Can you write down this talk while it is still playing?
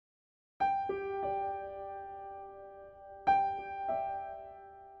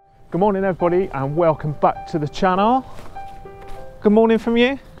Good morning everybody and welcome back to the channel. Good morning from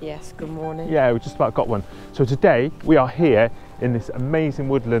you? Yes, good morning. Yeah, we just about got one. So today we are here in this amazing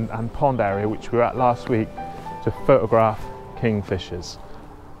woodland and pond area which we were at last week to photograph kingfishers.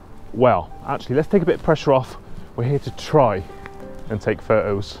 Well, actually let's take a bit of pressure off. We're here to try and take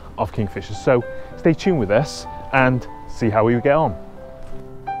photos of kingfishers. So stay tuned with us and see how we get on.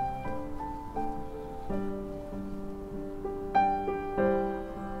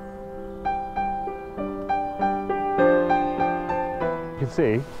 You can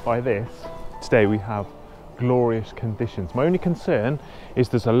see by this, today we have glorious conditions. My only concern is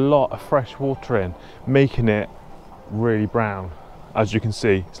there's a lot of fresh water in, making it really brown. As you can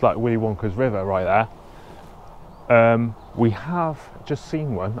see, it's like Willy Wonka's river right there. We have just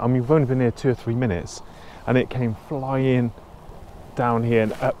seen one. I mean, we've only been here 2 or 3 minutes and it came flying down here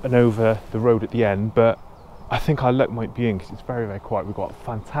and up and over the road at the end, but I think our luck might be in because it's very, very quiet. We've got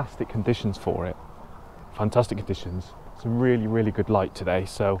fantastic conditions for it. Fantastic conditions. Some really, really good light today,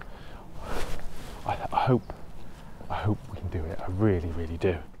 so I hope we can do it. I really, really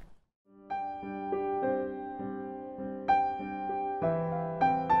do.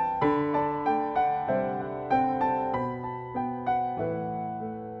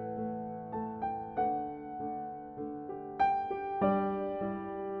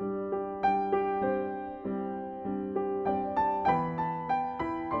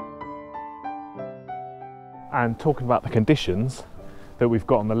 And talking about the conditions that we've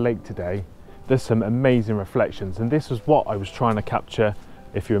got on the lake today, there's some amazing reflections, and this was what I was trying to capture,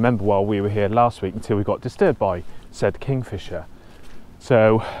 if you remember, while we were here last week until we got disturbed by said kingfisher.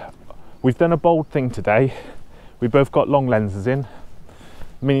 So we've done a bold thing today. We both got long lenses in.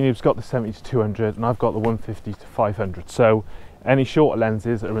 Mininube's got the 70-200 and I've got the 150-500. So any shorter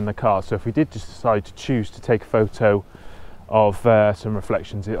lenses are in the car. So if we did just decide to choose to take a photo of some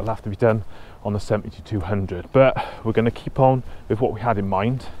reflections, it'll have to be done on the 70-200, but we're going to keep on with what we had in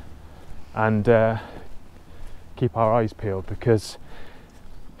mind and keep our eyes peeled, because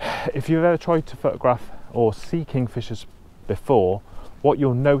if you've ever tried to photograph or see kingfishers before, what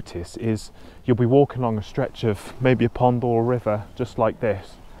you'll notice is you'll be walking along a stretch of maybe a pond or a river just like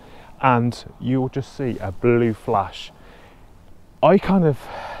this, and you'll just see a blue flash. I kind of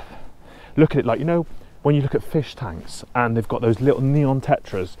look at it like, you know, when you look at fish tanks and they've got those little neon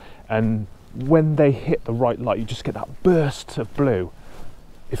tetras, and when they hit the right light you just get that burst of blue.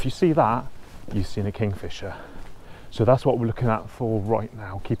 If you see that, you've seen a kingfisher. So that's what we're looking at for right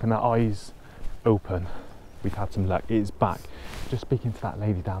now, keeping our eyes open. We've had some luck, it is back. Just speaking to that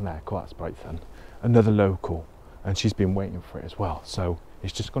lady down there, cool, that's Brighton, another local, and she's been waiting for it as well. So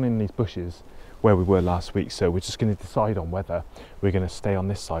it's just gone in these bushes where we were last week, so we're just going to decide on whether we're going to stay on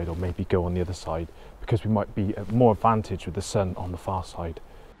this side or maybe go on the other side, because we might be at more advantage with the sun on the far side.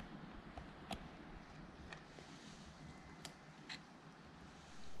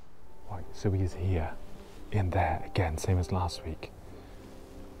 Right, so he is here, in there again, same as last week,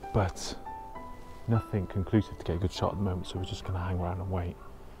 but nothing conclusive to get a good shot at the moment, so we're just going to hang around and wait.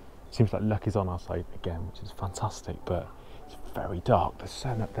 Seems like luck is on our side again, which is fantastic, but it's very dark. The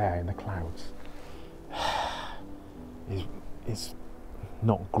sun up there in the clouds is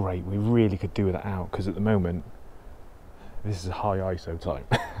not great. We really could do with it out, because at the moment this is a high ISO time.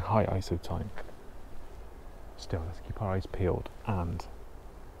 High ISO time. Still, let's keep our eyes peeled and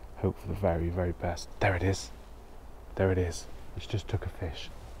hope for the very, very best. There it is. There it is. It's just took a fish.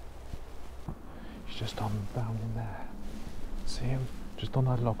 He's just on down in there. See him? Just on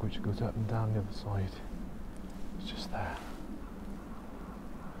that log which goes up and down the other side. It's just there.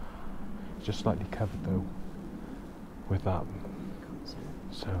 It's just slightly covered though with that.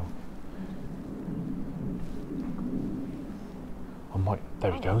 So I might,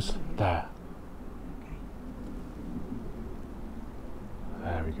 there he goes, there.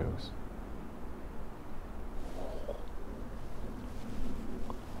 There he goes.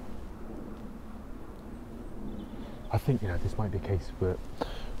 I think, you know, this might be a case where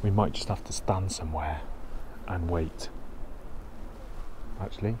we might just have to stand somewhere and wait.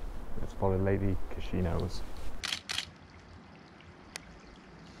 Actually, let's follow the lady because she knows.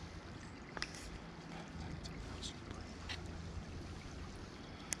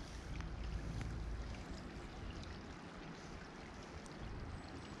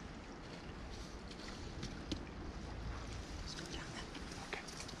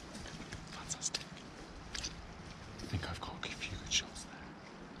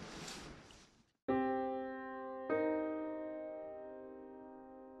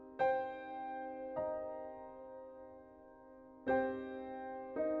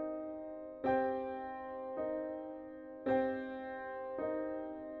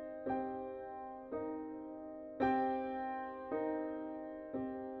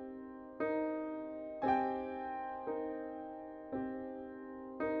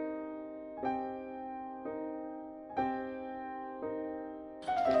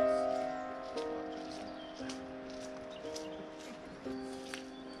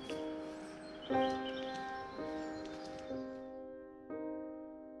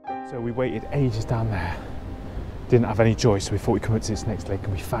 So we waited ages down there, didn't have any joy, so we thought we'd come up to this next lake,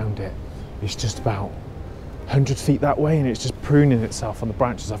 and we found it. It's just about 100 feet that way, and it's just pruning itself on the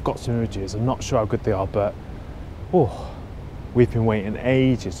branches. I've got some images, I'm not sure how good they are, but oh, we've been waiting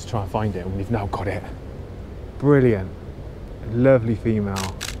ages to try and find it, and we've now got it. Brilliant. Lovely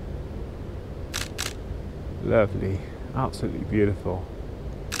female. Lovely, absolutely beautiful.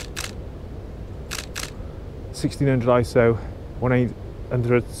 1600 ISO, 1/800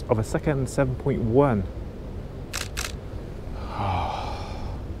 of a second, 7.1. Oh,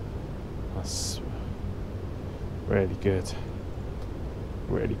 that's really good.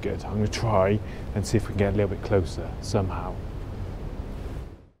 Really good. I'm going to try and see if we can get a little bit closer somehow.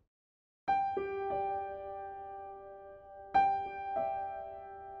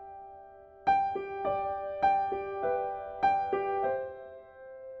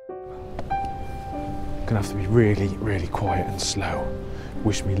 Gonna have to be really, really quiet and slow.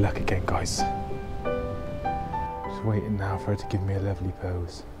 Wish me luck again, guys. Just waiting now for her to give me a lovely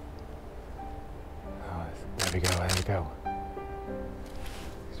pose. Oh, there we go, there we go.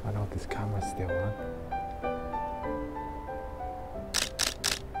 Just why not this camera still on?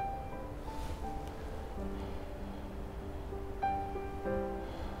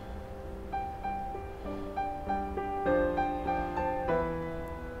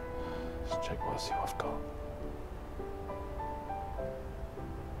 Let's check what, see what I've got.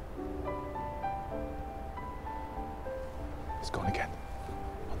 It's gone again.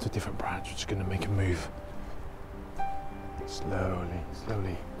 Onto a different branch, which is going to make a move. Slowly,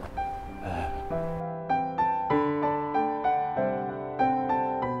 slowly. There.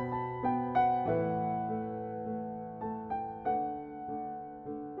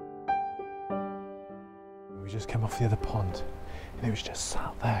 We just came off the other pond, and it was just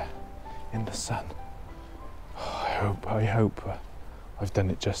sat there in the sun. Oh, I hope I've done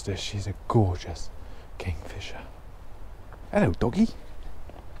it justice. She's a gorgeous kingfisher. Hello, doggy.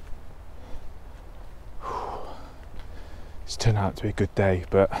 It's turned out to be a good day,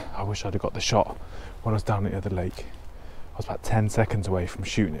 but I wish I'd have got the shot when I was down at the other lake. I was about 10 seconds away from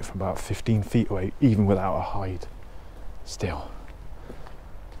shooting it from about 15 feet away, even without a hide. Still,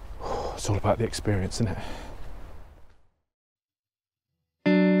 it's all about the experience, isn't it?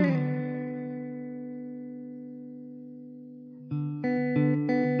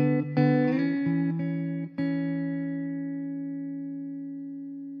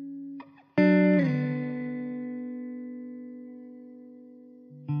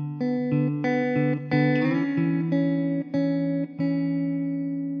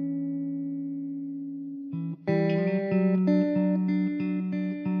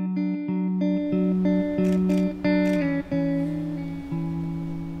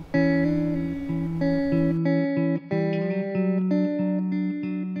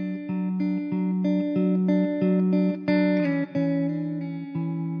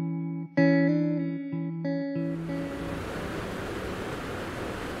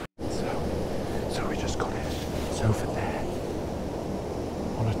 So we just got it. It's over there.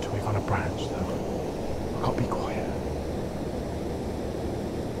 On a twig, on a branch though. I've got to be quiet.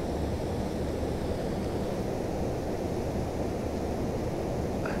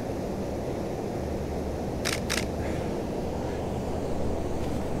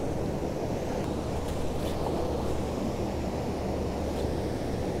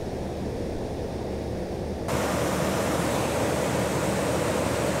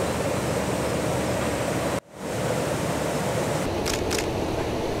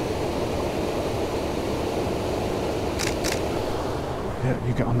 Yeah,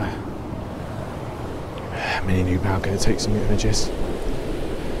 you get on there. Mininube now, going to take some images.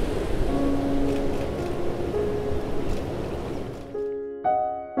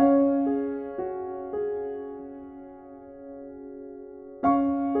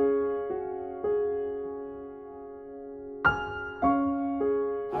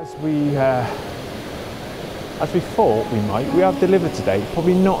 As we thought we might, we have delivered today.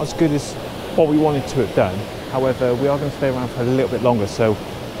 Probably not as good as what we wanted to have done. However, we are going to stay around for a little bit longer, so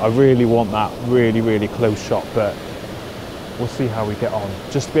I really want that really close shot, but we'll see how we get on.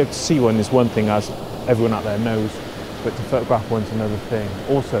 Just to be able to see one is one thing, as everyone out there knows, but to photograph one's another thing.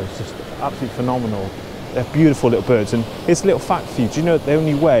 Also, it's just absolutely phenomenal. They're beautiful little birds, and here's a little fact for you. Do you know they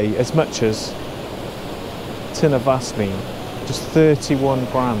only weigh as much as a tin of Vaseline? Just 31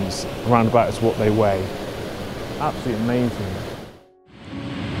 grams, around about is what they weigh. Absolutely amazing.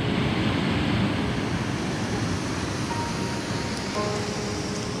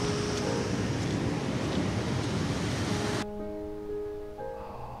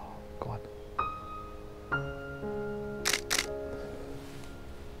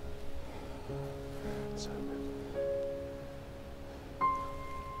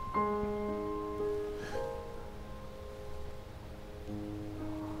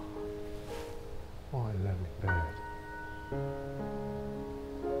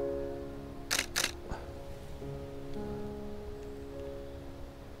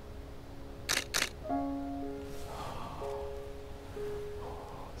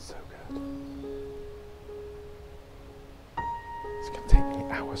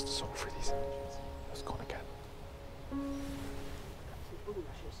 just to sort through these images. It's gone again.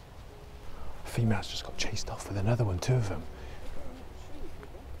 A female's just got chased off with another one, 2 of them.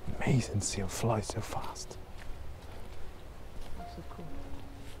 Amazing to see them fly so fast. That's so cool.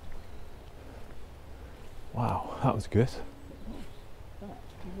 Wow, that was good. But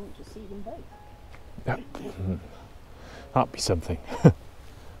you want to see them both. Yep. That'd be something.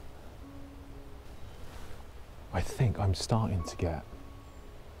 I think I'm starting to get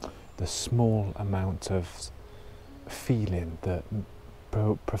the small amount of feeling that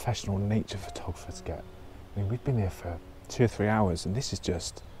professional nature photographers get. I mean, we've been here for 2 or 3 hours and this is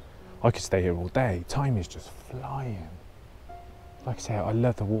just, I could stay here all day. Time is just flying. Like I say, I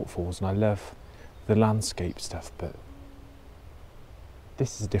love the waterfalls and I love the landscape stuff, but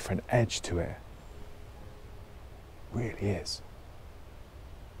this is a different edge to it. Really is.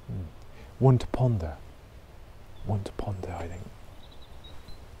 One to ponder. One to ponder, I think.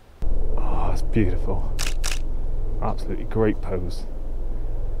 Oh, it's beautiful. Absolutely great pose.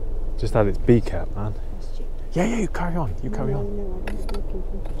 Just had its beak up, man. Yeah, you carry on. You carry on.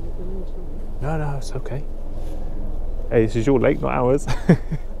 No, it's okay. Hey, this is your lake, not ours.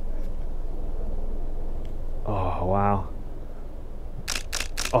 Oh, wow.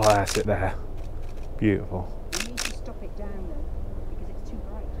 Oh, that's it there. Beautiful. You need to stop it down though, because it's too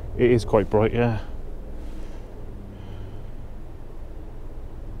bright. It is quite bright, yeah.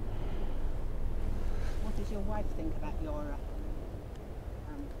 What does your wife think about your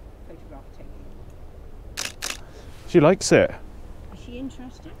photograph taking? She likes it. Is she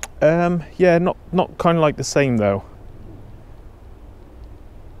interested? Yeah, not kind of like the same though.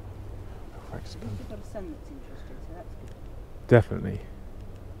 At least you've got a son that's interested, so that's good. Definitely.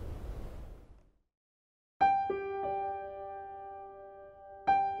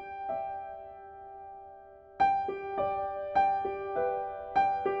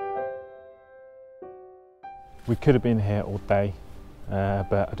 We could have been here all day,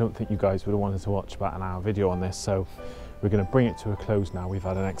 but I don't think you guys would have wanted to watch about an hour video on this, so we're going to bring it to a close now. We've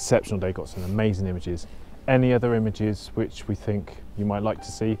had an exceptional day, got some amazing images. Any other images which we think you might like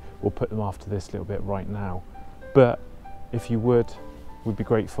to see, we'll put them after this little bit right now. But if you would, we'd be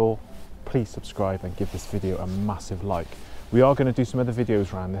grateful. Please subscribe and give this video a massive like. We are going to do some other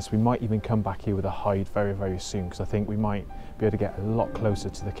videos around this. We might even come back here with a hide very, very soon, because I think we might be able to get a lot closer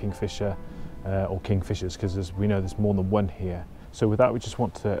to the Kingfisher or Kingfishers, because as we know there's more than one here. So with that, we just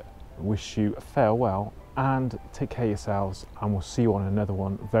want to wish you a farewell and take care of yourselves, and we'll see you on another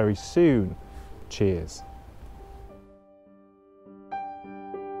one very soon. Cheers.